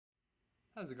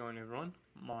How's it going, everyone?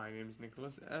 My name is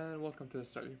Nicholas and welcome to the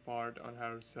study part on how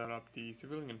to set up the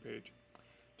civilian page.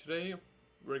 Today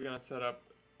we're gonna set up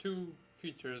two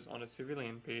features on a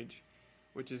civilian page,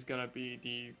 which is gonna be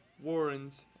the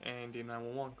warrants and the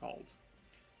 911 calls.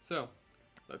 So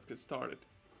let's get started.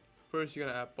 First, you're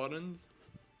gonna add buttons.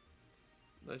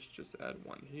 Let's just add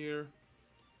one here.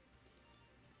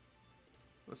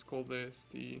 Let's call this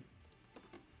the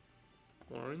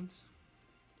warrants.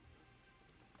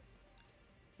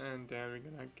 And then we're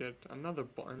gonna get another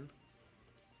button.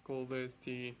 Let's call this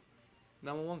the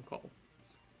 911 call.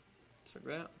 Just like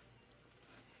that.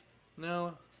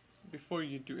 Now, before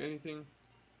you do anything,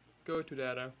 go to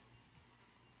data,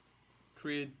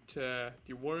 create the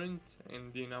warrant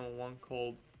and the 911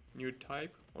 call new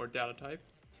type or data type,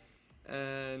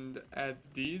 and add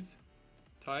these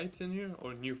types in here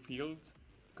or new fields.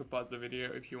 You could pause the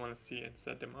video if you want to see and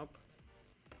set them up.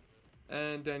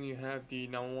 And then you have the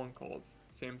 911 calls.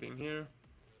 Same thing here.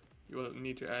 You will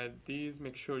need to add these.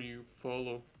 Make sure you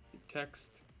follow the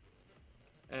text.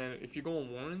 And if you go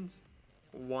on warrants,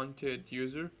 wanted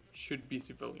user should be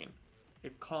civilian.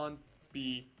 It can't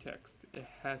be text. It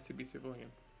has to be civilian.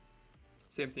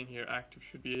 Same thing here. Active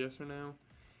should be a yes or no.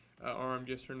 Armed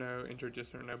yes or no. Injured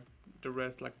yes or no. The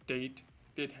rest, like date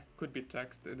could be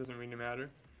text. It doesn't really matter.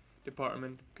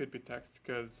 Department could be text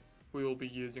because we will be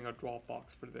using a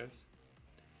Dropbox for this.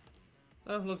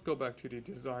 Now let's go back to the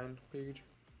design page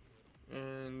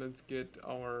and let's get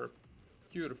our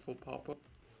beautiful pop-up.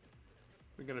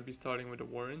 We're gonna be starting with the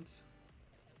warrants.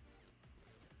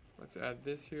 Let's add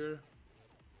this here.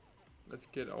 Let's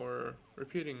get our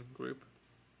repeating group.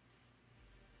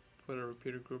 Put a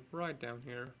repeater group right down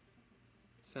here.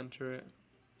 Center it.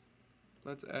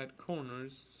 Let's add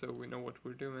corners so we know what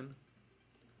we're doing.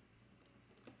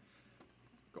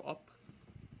 Go up.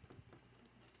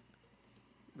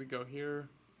 We go here,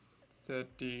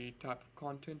 set the type of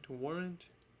content to warrant,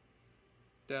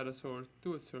 data source,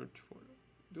 do a search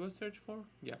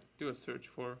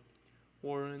for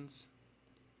warrants,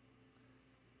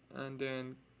 and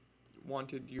then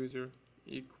wanted user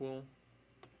equal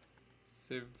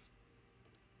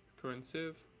current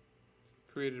civ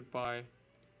created by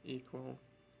equal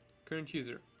current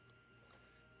user.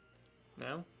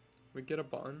 Now we get a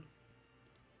button.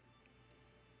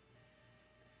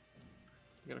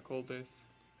 I'm gonna call this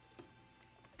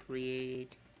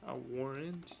create a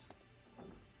warrant.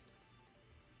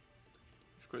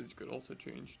 Of course, you could also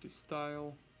change the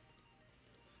style.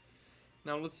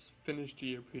 Now let's finish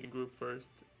the repeating group first.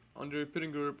 On the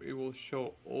repeating group, it will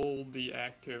show all the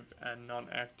active and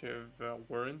non-active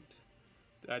warrant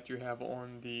that you have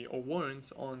on the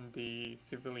warrants on the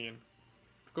civilian.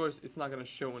 Of course, it's not gonna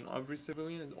show on every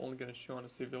civilian. It's only gonna show on a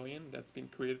civilian that's been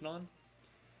created on.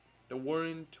 The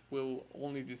warrant will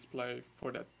only display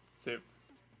for that civ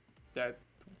that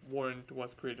warrant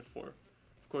was created for.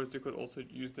 Of course, you could also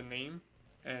use the name,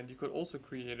 and you could also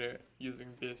create it using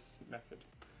this method.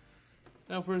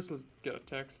 Now first, let's get a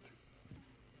text.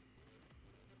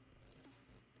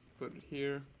 Let's put it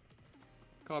here.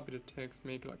 Copy the text,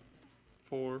 make it like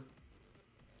 4.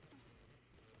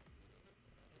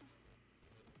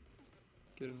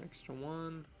 Get an extra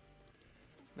one.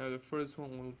 Now the first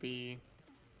one will be...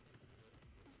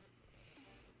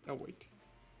 Oh wait,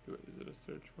 is it a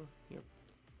search for? Yep.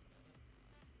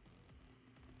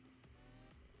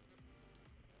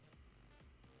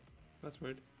 That's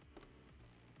weird.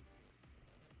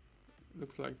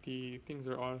 Looks like the things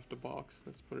are out of the box.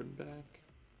 Let's put it back.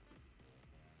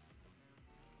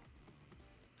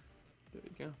 There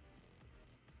you go.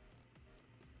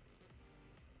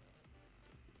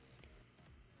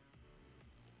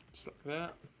 Just like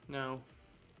that. Now,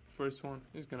 first one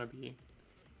is gonna be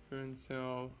current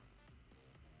cell,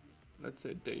 let's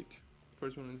say date.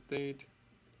 First one is date,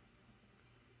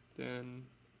 then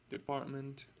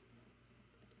department,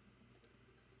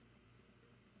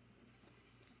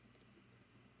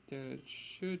 then it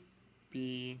should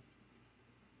be,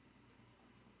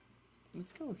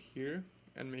 let's go here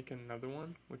and make another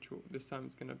one, which will, this time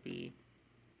it's gonna be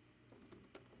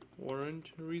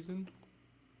warrant reason.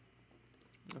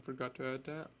 I forgot to add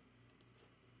that.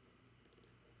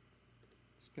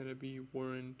 It's gonna be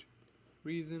warrant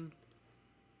reason.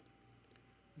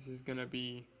 This is gonna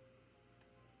be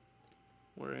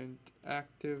warrant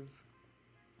active.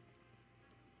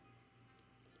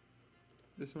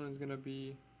 This one is gonna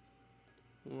be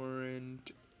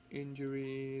warrant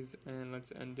injuries, and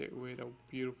let's end it with a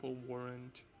beautiful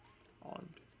warrant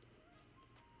armed.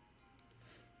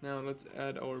 Now let's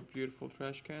add our beautiful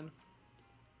trash can,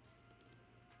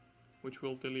 which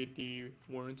will delete the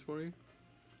warrants for you.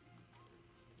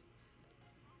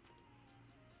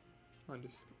 Oh,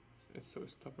 this is so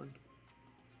stubborn.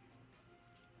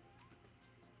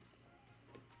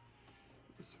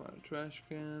 Let's find a trash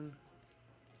can.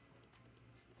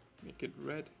 Make it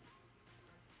red.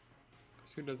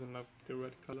 Because who doesn't love the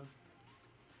red color?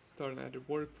 Start an edit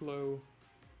workflow.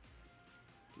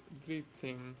 Delete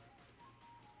thing.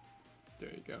 There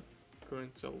you go.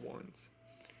 Current cell warrants.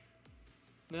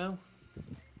 Now,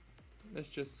 let's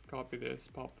just copy this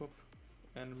pop-up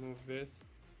and move this.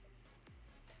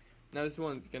 Now this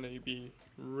one's gonna be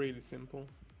really simple.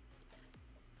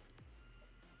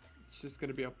 It's just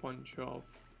gonna be a bunch of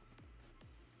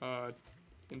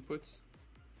inputs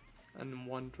and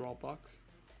one dropbox.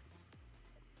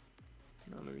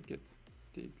 Now let me get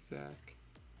the exact.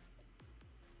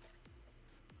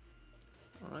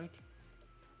 Alright.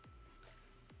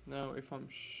 Now if I'm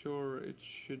sure, it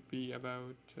should be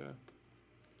about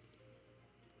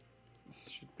this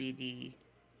should be the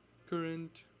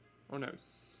current, or no,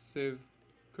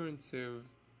 current civ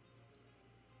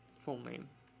full name.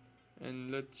 And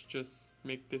let's just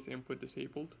make this input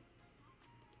disabled.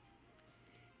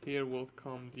 Here will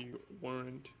come the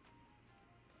warrant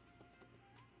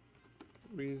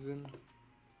reason,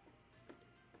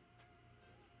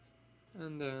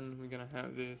 and then we're gonna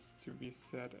have this to be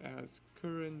set as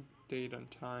current date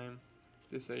and time.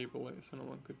 Disable it so no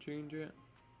one could change it.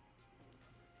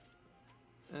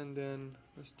 And then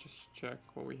let's just check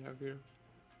what we have here.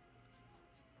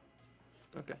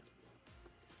 Okay,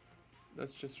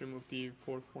 let's just remove the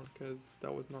fourth one because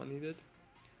that was not needed.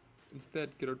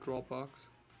 Instead, get a Dropbox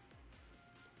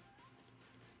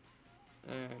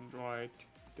and write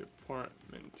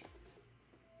department.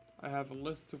 I have a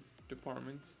list of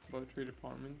departments, about 3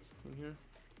 departments in here,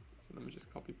 so let me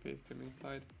just copy paste them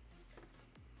inside.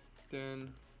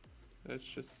 Then let's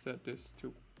just set this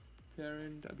to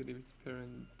parent. I believe it's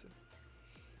parent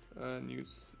new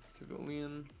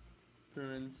civilian,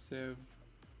 parent civ,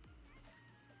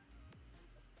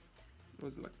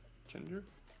 was it like gender?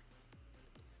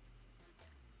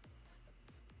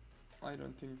 I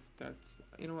don't think that's,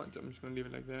 you know what, I'm just gonna leave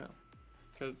it like that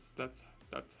because that's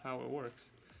how it works.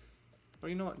 Or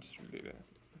you know what, just leave it.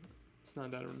 It's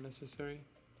not that unnecessary.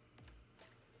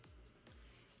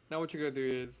 Now what you're gonna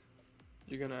do is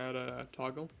you're gonna add a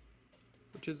toggle,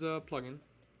 which is a plugin.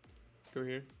 Let's go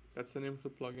here. That's the name of the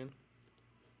plugin.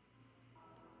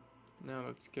 Now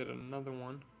let's get another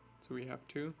one. So we have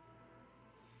 2.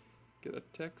 Get a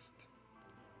text.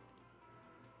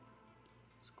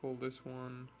 Let's call this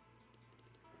one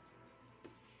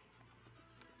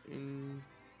injured.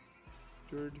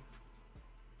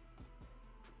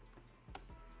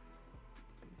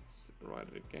 Let's write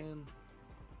it again.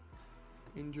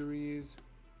 Injuries.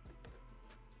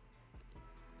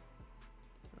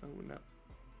 Oh no.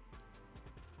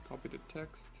 Copy the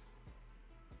text.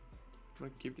 I'm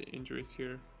gonna keep the injuries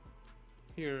here.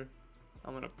 Here,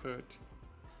 I'm gonna put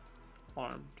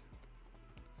armed.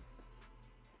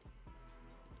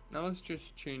 Now let's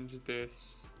just change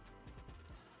this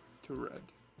to red,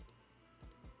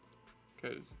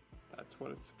 because that's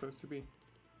what it's supposed to be.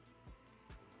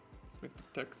 Let's make the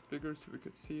text bigger so we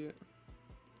could see it.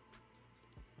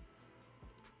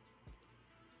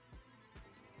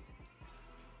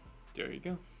 There you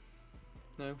go.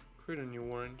 Now create a new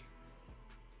warrant.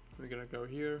 We're gonna go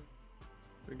here.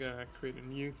 We're gonna create a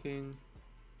new thing.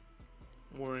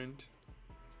 Warrant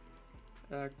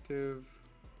active.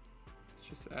 Let's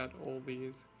just add all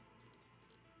these.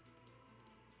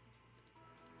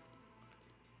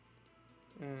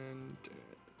 And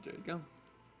there you go.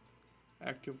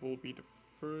 Active will be the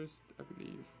first, I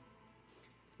believe.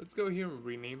 Let's go here and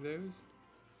rename those,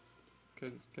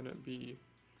 because it's gonna be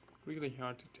really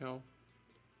hard to tell.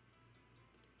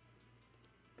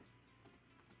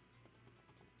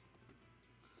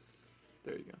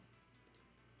 There you go.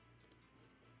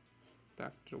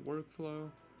 Back to the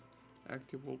workflow.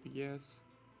 Active will be yes.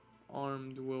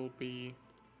 Armed will be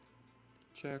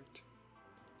checked.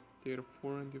 Date of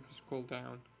warrant, if you scroll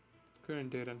down.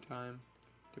 Current date and time.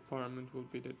 Department will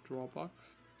be the Dropbox.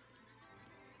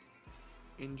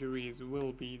 Injuries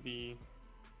will be the,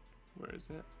 where is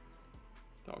it?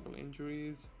 Toggle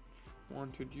injuries.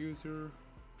 Wanted user.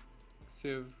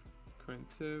 Civ, current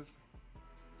civ.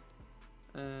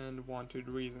 And wanted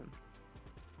reason.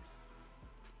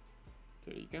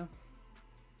 There you go.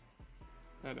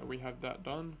 Now that we have that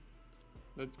done,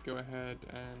 let's go ahead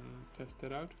and test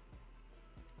it out.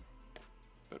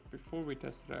 But before we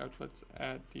test it out, let's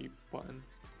add the button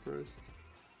first.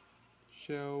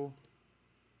 Show,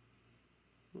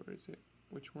 where is it?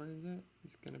 Which one is it?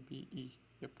 It's gonna be E.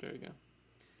 Yep, there you go.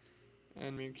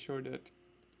 And make sure that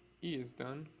E is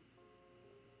done.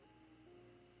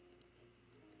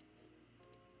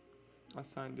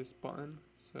 assign this button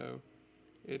so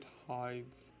it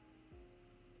hides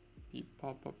the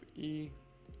pop-up E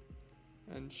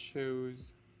and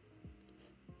shows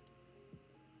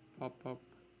pop-up,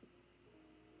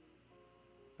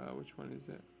 which one is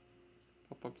it?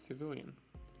 Pop-up civilian.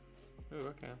 Oh,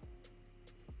 okay.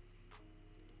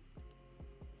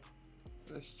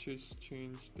 Let's just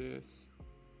change this.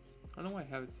 I don't know why I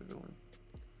have it civilian.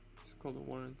 Just call it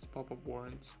warrants, pop-up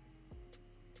warrants.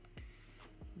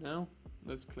 Now,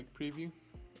 let's click preview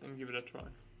and give it a try.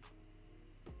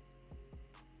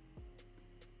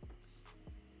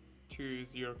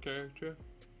 Choose your character,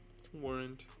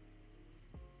 warrant.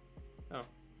 Oh,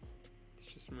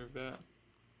 let's just remove that.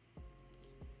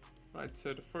 Right,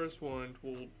 so the first warrant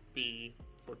will be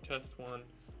for test 1.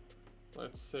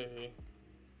 Let's say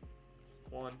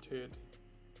wanted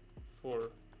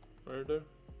for murder.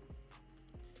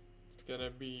 It's gonna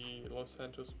be Los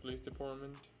Santos Police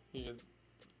Department. He is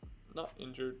not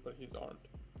injured, but he's armed.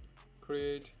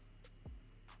 Create.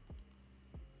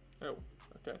 Oh,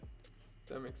 okay,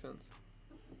 that makes sense.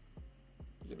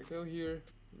 You're gonna go here,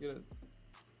 you're gonna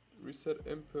reset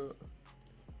input,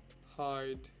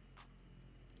 hide,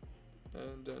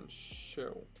 and then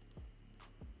show.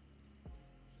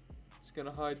 It's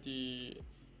gonna hide the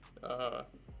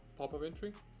pop-up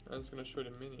entry, and it's gonna show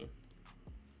the menu.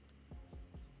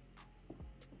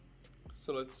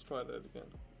 So let's try that again.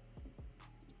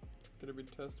 It's gonna be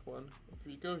test 1.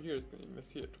 If you go here, you're gonna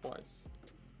see it twice.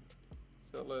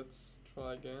 So let's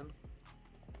try again.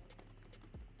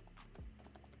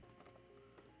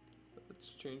 Let's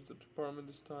change the department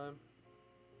this time.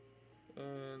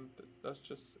 And that's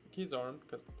just, he's armed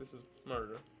because this is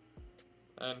murder.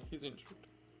 And he's injured.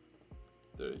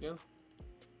 There you go.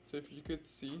 So if you could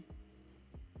see,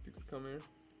 if you could come here.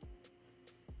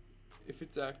 If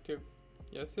it's active,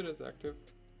 yes it is active.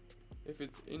 If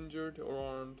it's injured or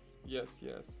armed, yes,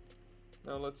 yes.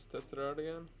 Now let's test it out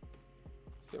again.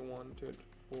 Say wanted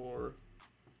for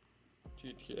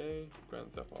GTA,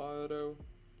 Grand Theft Auto,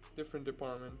 different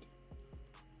department.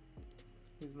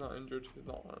 He's not injured, he's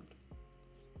not armed.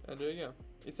 And there you go.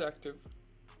 It's active,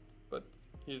 but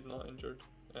he's not injured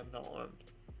and not armed.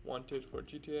 Wanted for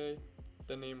GTA,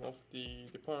 the name of the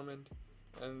department,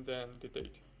 and then the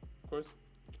date. Of course,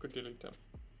 you could delete them.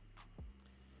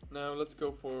 Now let's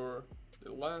go for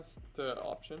the last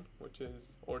option, which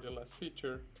is, or the last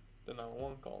feature, the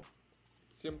 911 call.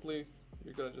 Simply,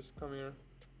 you're gonna just come here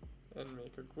and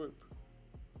make a group,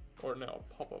 or now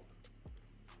pop-up.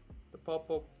 The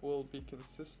pop-up will be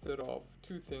consisted of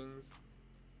 2 things.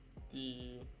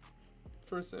 The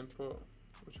first input,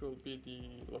 which will be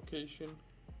the location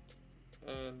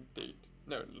and date.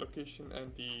 No, location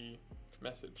and the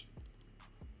message.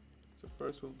 So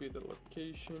first will be the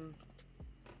location,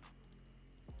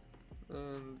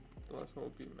 and the last one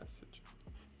will be message.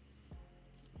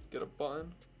 Let's get a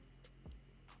button.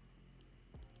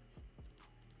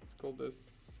 Let's call this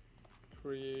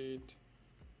create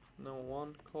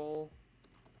 911 call.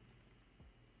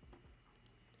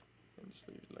 And just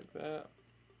leave it like that.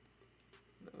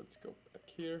 Now let's go back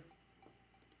here.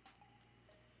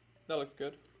 That looks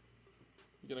good.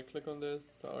 You're gonna click on this,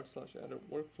 /edit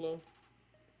workflow,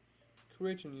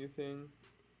 create a new thing,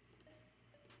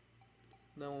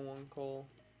 911 call.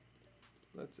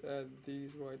 Let's add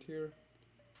these right here.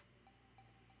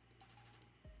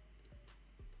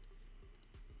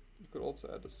 You could also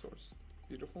add the source.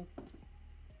 Beautiful.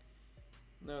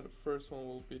 Now the first one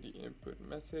will be the input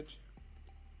message.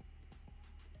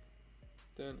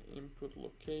 Then input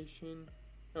location.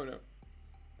 Oh no,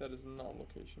 that is not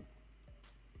location.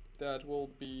 That will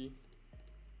be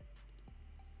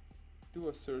do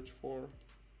a search for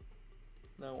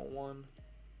 911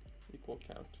 equal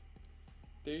count.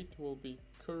 Date will be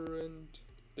current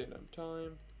date and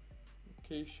time.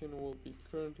 Location will be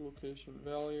current location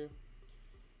value.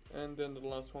 And then the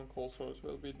last one, call source,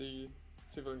 will be the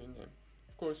civilian name.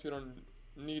 Of course, you don't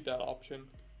need that option,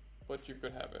 but you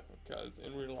could have it, because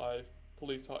in real life,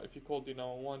 police, if you call the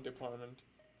 911 department,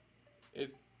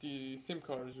 the SIM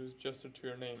card is registered to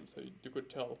your name, so you could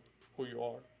tell who you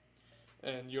are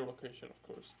and your location, of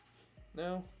course.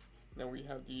 Now we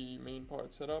have the main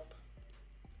part set up.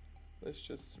 Let's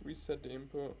just reset the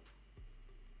input,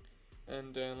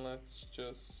 and then let's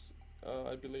just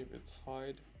I believe it's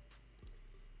hide.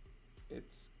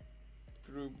 It's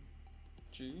group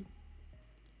G,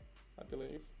 I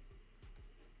believe.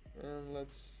 And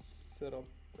let's set up,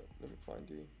 let me find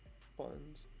the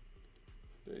buttons.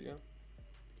 There you go.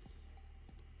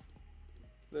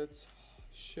 Let's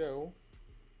show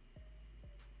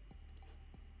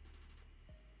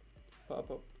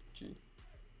pop-up G.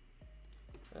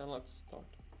 And let's start.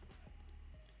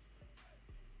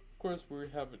 course, we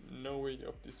have no way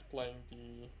of displaying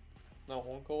the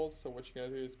 911 calls, so what you're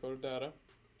gonna do is go to data,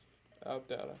 app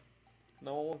data,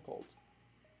 911 calls.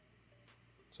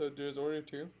 So there's already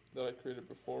 2 that I created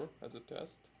before as a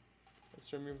test.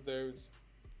 Let's remove those.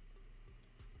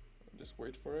 Just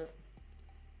wait for it.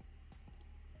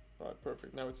 Alright,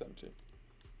 perfect. Now it's empty.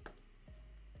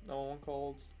 911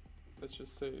 calls. Let's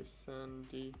just say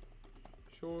Sandy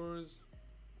Shores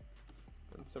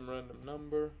and some random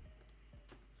number.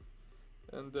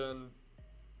 And then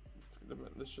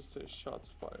let's just say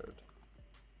shots fired.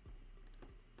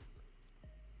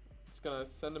 It's gonna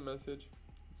send a message.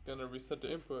 It's gonna reset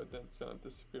the input, then it's gonna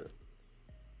disappear.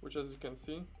 Which, as you can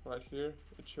see right here,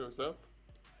 it shows up.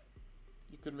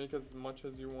 You could make as much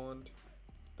as you want.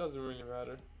 Doesn't really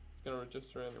matter. It's gonna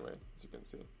register anyway, as you can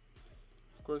see.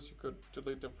 Of course, you could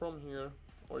delete them from here,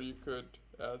 or you could,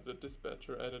 as a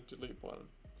dispatcher, add a delete button.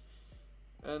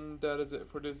 And that is it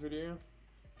for this video.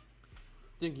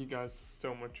 Thank you guys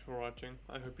so much for watching.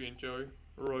 I hope you enjoy.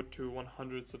 Road to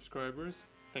 100 subscribers.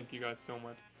 Thank you guys so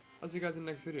much. I'll see you guys in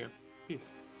the next video.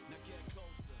 Peace.